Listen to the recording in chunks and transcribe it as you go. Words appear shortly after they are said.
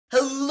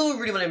Hello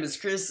everybody, my name is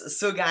Chris.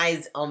 So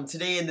guys,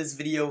 today in this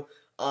video,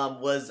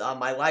 was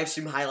my live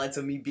stream highlights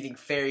of me beating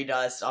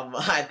FairyDust.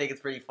 I think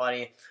it's pretty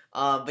funny.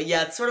 But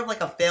yeah, it's sort of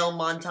like a fail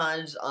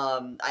montage.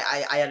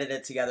 I edited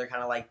it together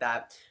kind of like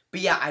that. But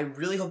yeah, I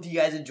really hope you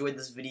guys enjoyed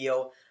this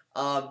video.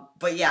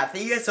 But yeah,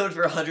 thank you guys so much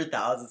for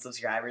 100,000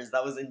 subscribers.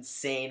 That was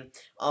insane.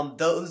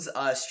 Those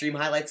stream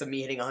highlights of me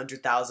hitting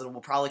 100,000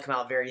 will probably come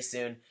out very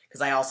soon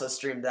because I also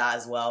streamed that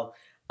as well.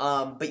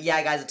 But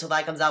yeah, guys, until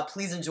that comes out,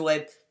 please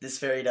enjoy this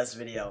FairyDust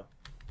video.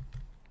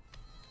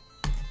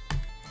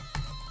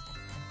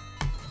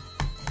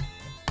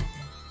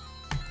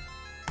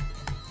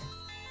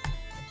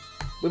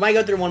 We might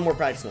go through one more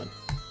practice mode.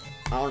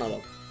 I don't know,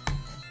 though.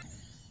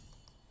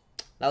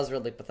 That was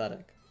really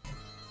pathetic.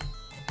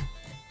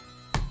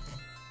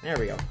 There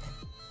we go.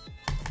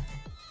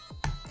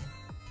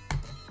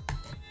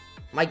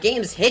 My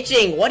game's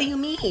hitching! What do you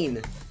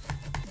mean?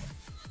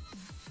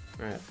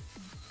 Alright.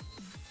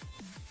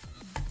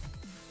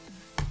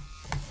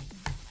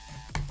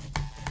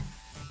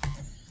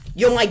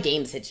 Yo, my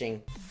game's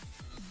hitching.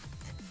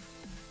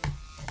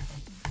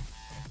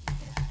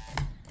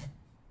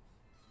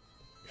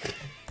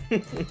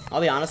 I'll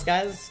be honest,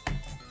 guys. I'm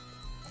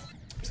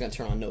just gonna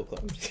turn on no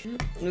clip.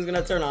 I'm just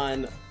gonna turn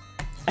on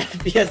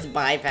FPS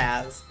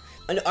bypass.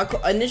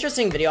 An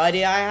interesting video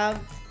idea I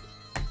have.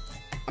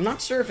 I'm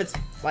not sure if it's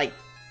like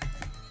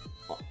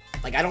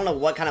I don't know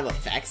what kind of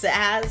effects it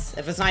has.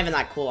 If it's not even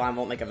that cool, I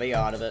won't make a video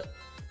out of it.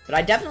 But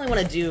I definitely want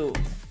to do.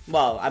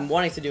 Well, I'm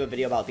wanting to do a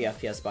video about the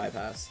FPS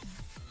bypass.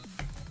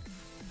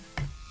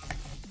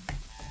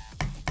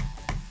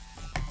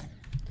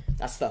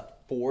 That's the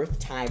 4th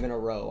time in a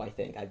row, I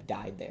think, I've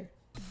died there.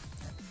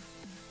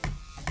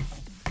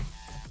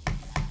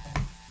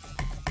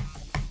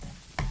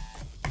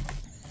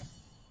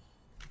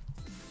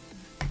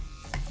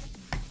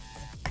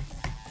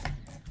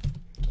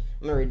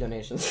 I'm gonna read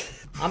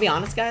donations. I'll be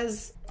honest,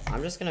 guys,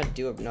 I'm just gonna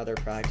do another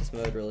practice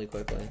mode really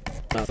quickly.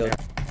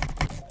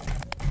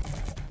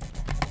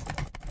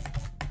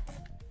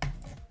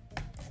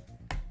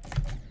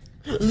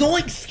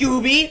 Zoink,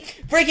 Scooby!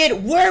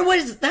 Friggin', where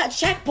was that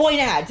checkpoint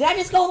at? Did I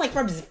just go like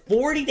from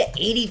 40 to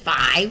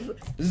 85?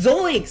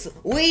 Zoinks!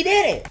 We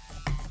did it!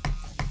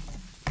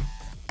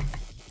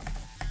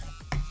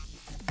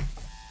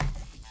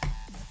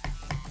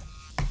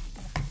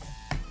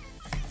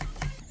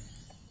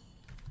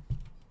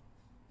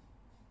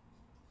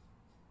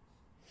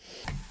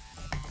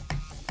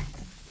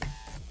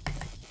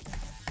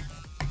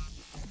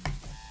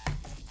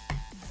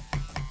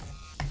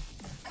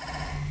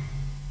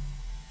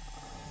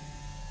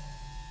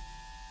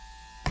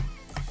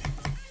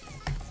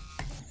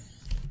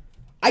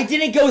 I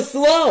didn't go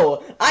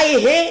slow! I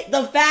hit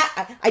the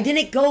I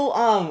didn't go,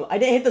 I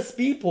didn't hit the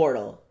speed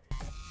portal.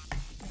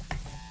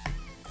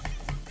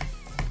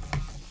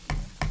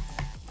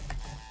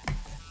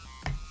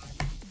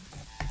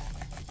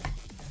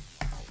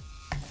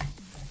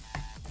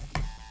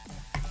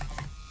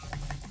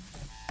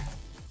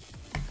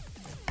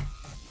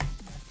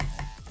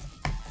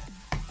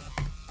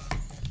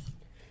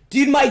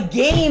 Dude, my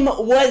game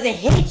was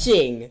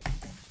hitching!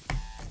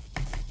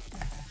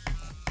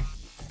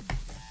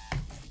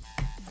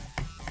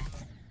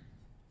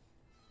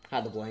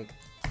 Had the blank.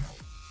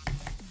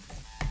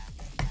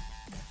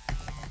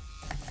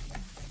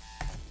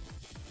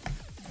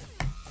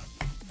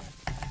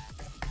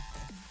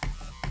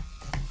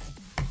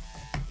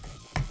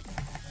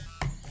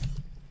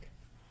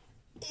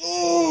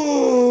 Oh,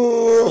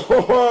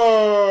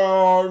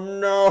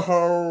 no,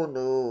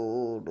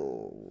 no,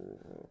 no.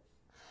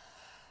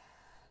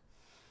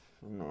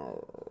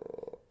 No.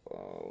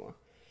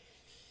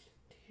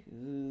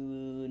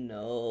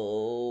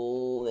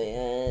 No,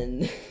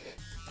 man.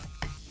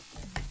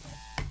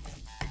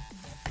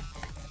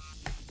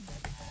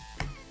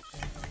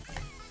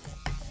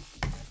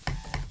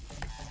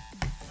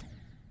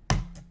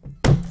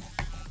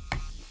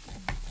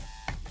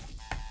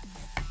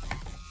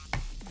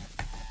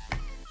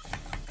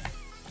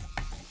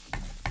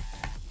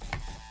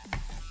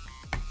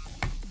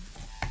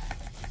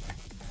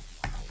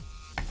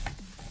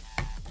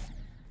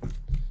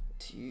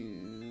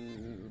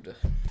 Dude.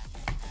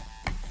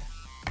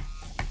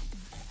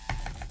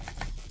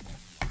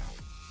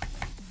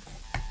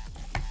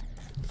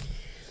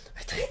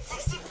 I died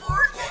 64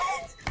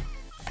 again!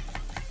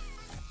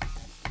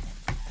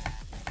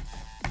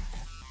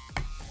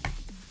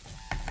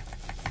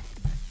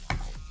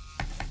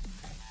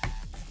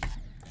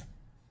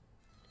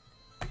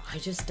 I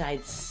just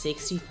died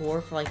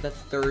 64 for like the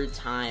 3rd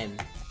time.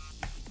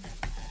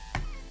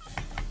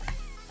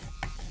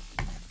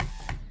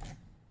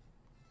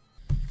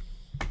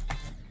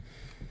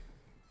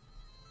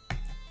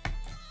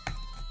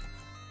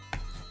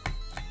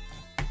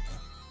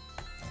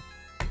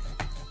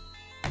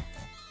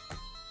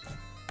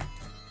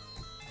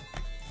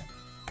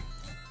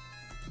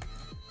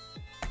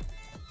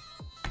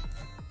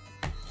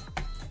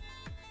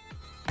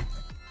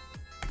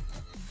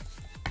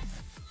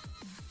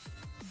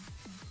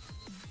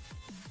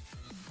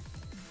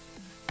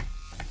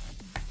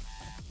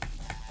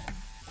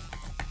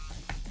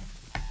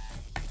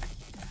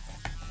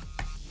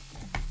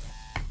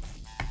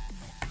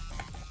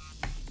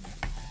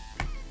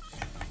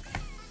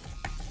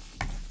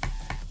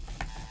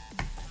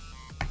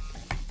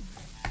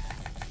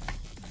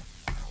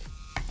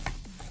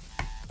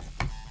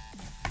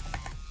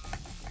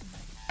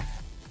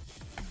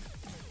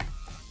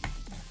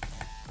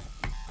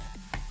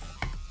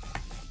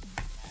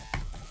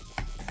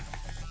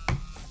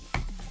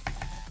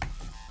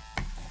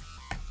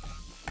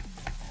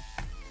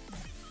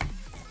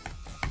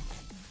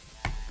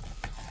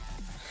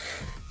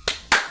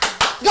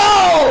 Let's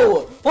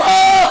go!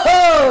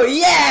 Whoa!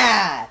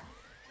 Yeah!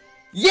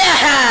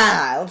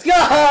 Yeah! Let's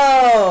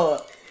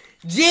go!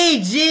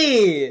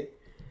 GG!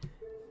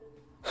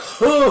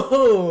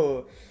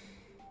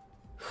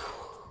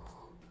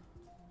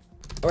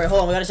 Alright,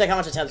 hold on. We gotta check how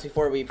much attempts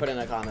before we put in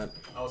a comment.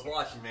 I was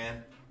watching,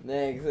 man.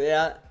 Thanks,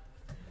 yeah.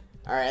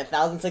 Alright,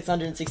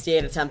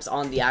 1,668 attempts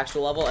on the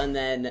actual level, and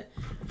then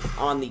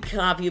on the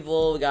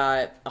copyable, we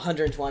got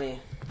 120.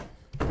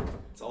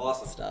 It's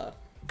awesome stuff.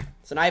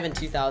 So not even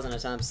 2,000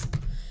 attempts.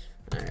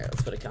 Alright,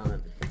 let's put a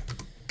comment.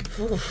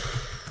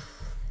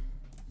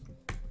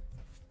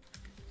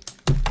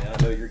 Yeah,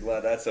 I know you're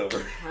glad that's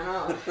over.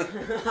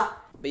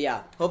 But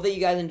yeah, hope that you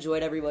guys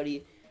enjoyed,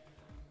 everybody.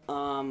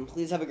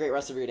 Please have a great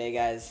rest of your day,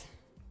 guys.